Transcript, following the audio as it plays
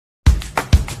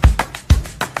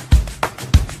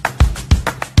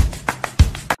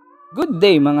Good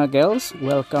day mga kels!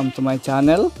 Welcome to my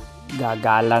channel.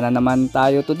 Gagala na naman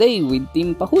tayo today with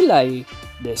Team Pahulay.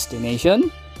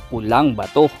 Destination, Pulang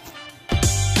Bato.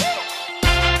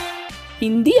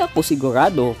 Hindi ako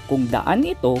sigurado kung daan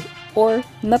ito or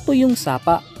natuyong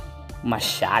sapa.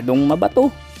 Masyadong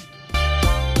mabato.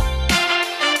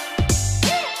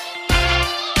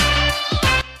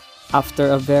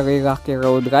 After a very rocky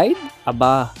road ride,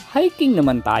 aba, hiking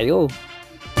naman tayo.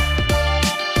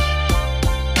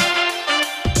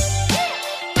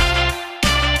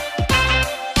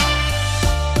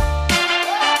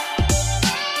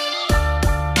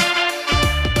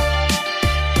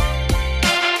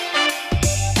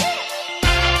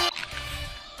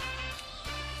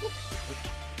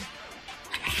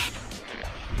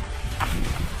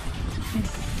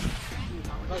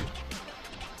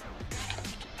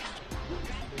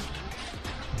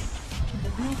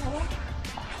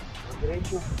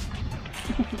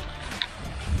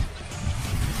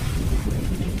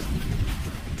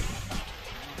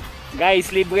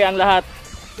 Guys, libre ang lahat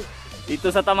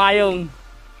dito sa Tamayong.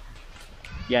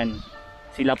 Yan,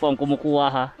 sila po ang kumukuha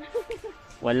ha.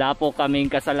 Wala po kaming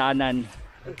kasalanan.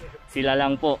 Sila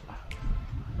lang po.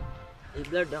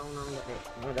 I-blurred ako ng laki.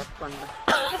 Madakpan na.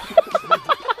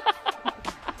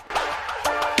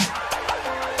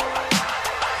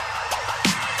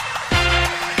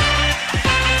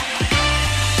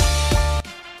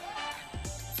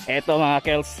 Eto mga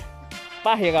kels,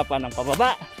 pahirapan ng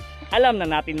pababa. Alam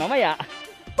na natin mamaya,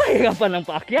 pahirapan ng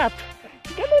paakyat.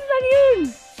 Ganun lang yun.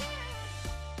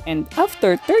 And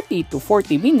after 30 to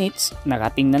 40 minutes,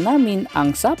 narating na namin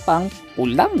ang sapang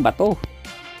Pulang Bato.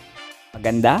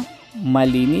 Maganda,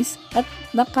 malinis at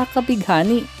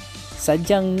nakakabighani.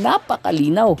 Sadyang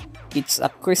napakalinaw. It's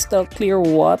a crystal clear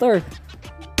water.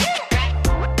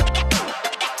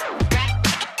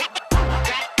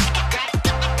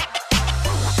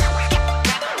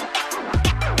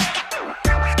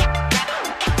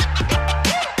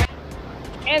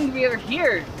 And we're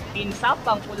here in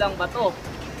Sapang Pulang Bato.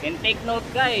 And take note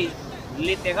guys,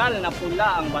 literal na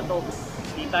pula ang bato.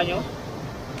 Kita nyo?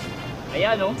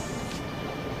 Ayan o.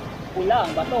 Pula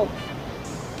ang bato.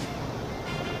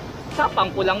 Sapang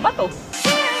Pulang Bato.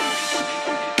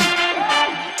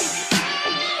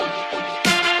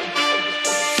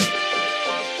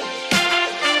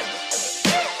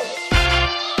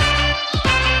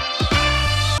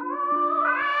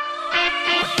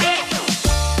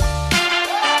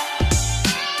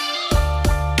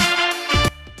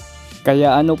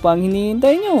 Kaya ano pang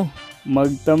hinihintay nyo?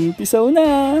 Magtampisaw na!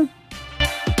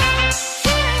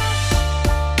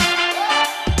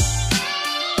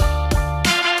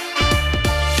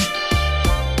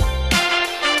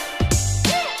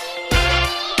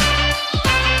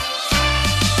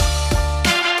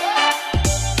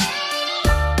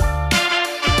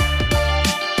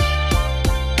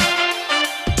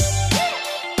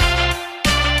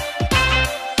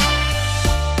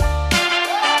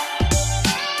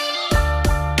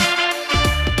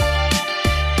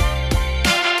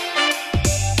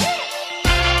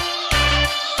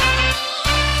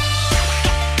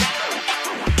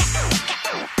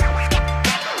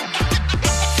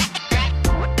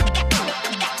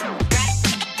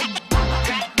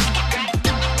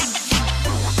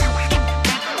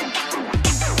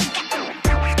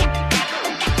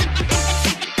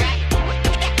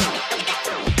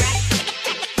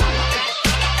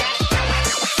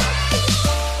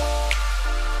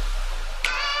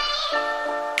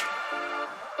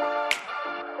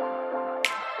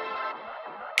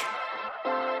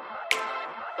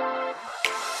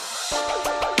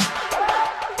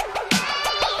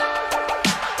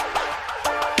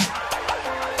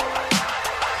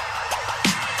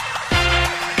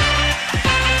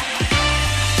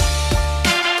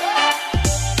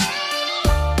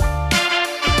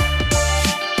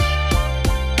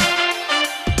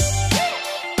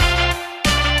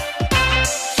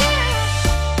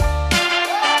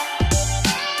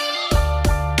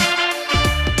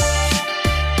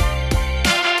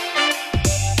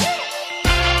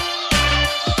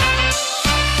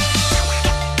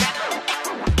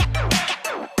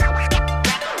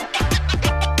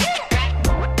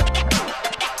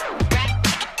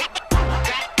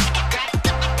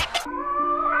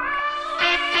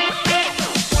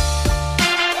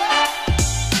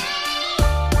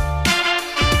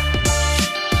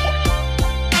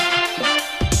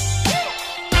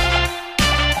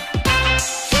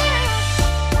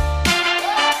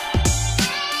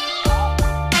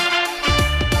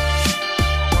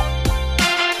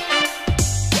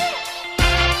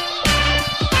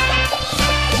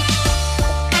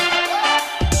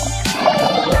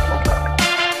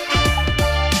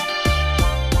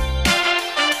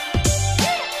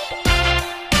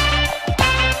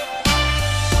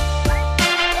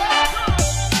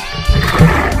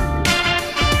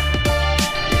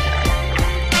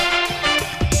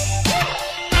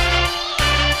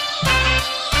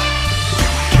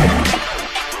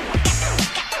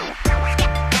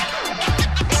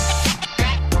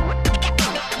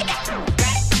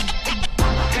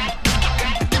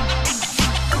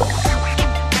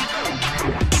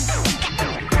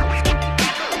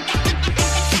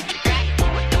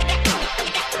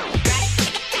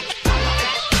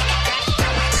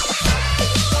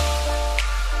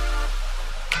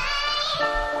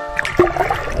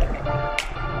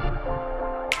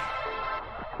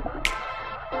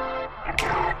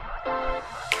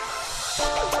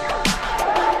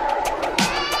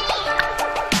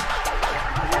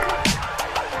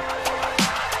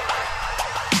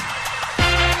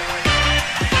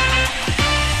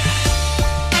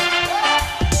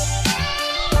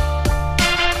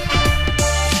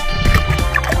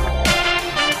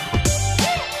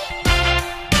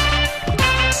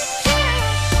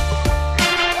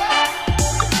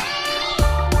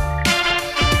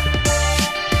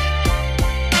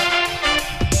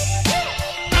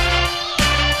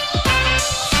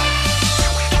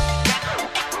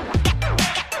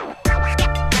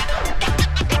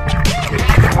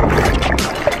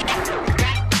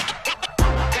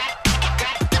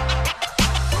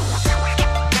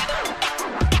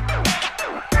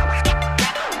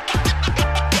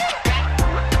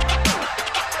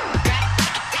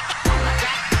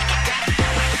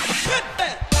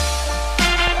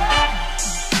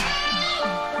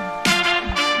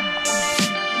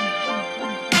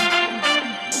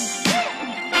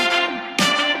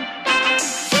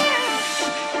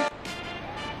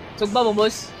 Sugba mo,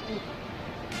 boss?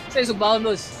 Sa'yo sugbahon,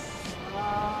 boss?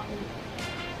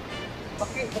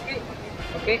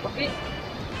 Okay.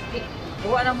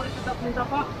 Buwa na mo rin sa tapos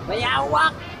pa.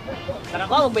 Bayawak! Tara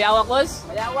ko, magbayawak, boss?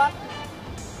 Bayawak.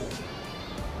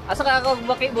 Asa ka ako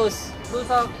baki, boss? Doon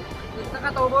sa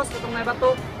nakato boss, itong may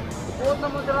bato. Buot na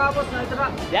mo dira boss, na dira.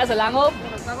 Diyan, sa langob.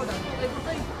 Nagtago da.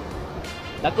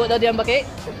 Dako daw diyan baki.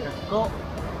 Ko.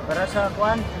 Para sa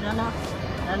kuan, ana.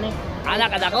 Nani.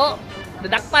 Anak kadako.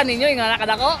 Dadakpan ninyo yung anak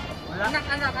kadako. Anak.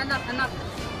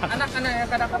 Anak yung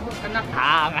kadaka boss, anak.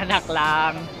 Ang anak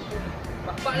lang.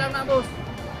 Bakba lang na boss.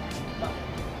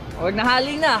 Huwag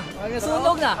nahaling na. Huwag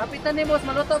nasunog na. Kapitan ni boss,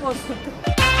 maluto boss.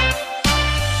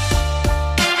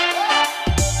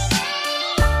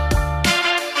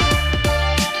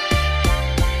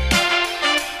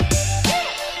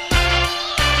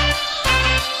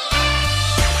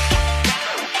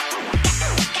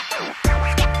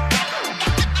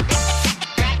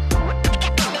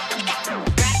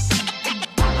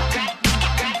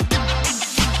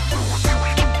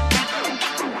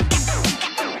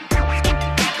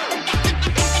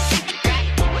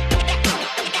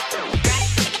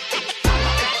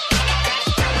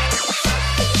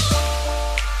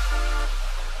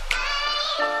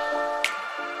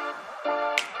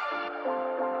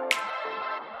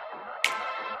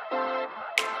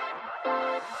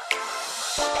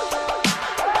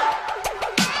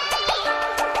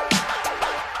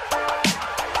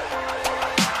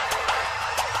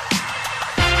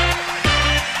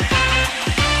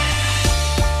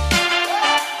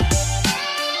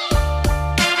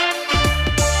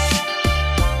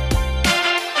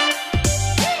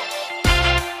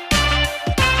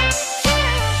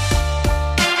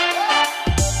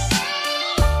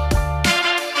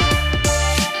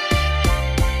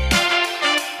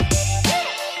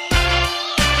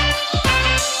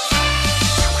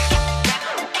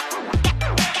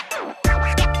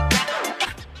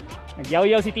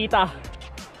 Yaw-yaw si tita.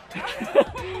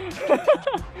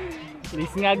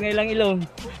 Lisngag na ilang ilong.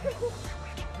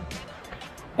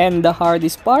 And the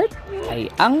hardest part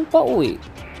ay ang pauwi.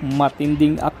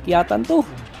 Matinding akyatan to.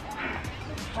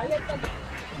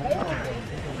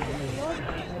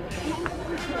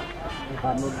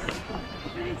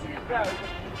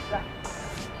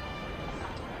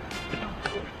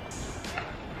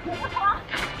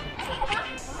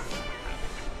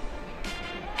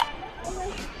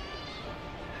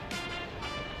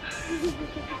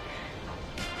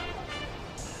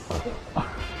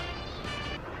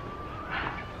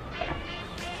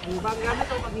 Gamit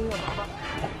ang paghinga ba?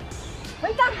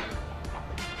 Wait lang!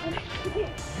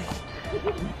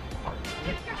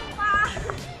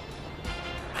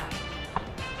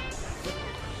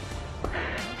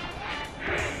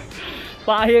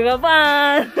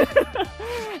 Pahirapan!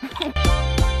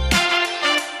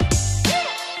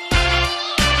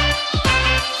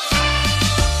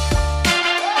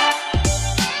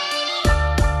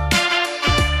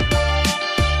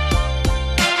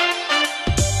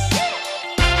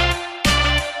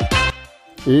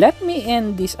 Let me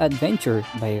end this adventure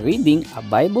by reading a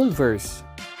Bible verse.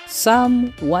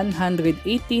 Psalm 118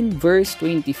 verse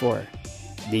 24.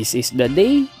 This is the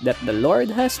day that the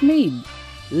Lord has made.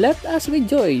 Let us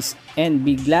rejoice and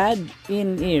be glad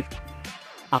in it.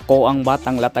 Ako ang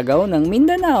batang latagaw ng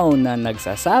Mindanao na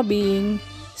nagsasabing,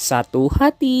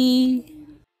 Satuhati!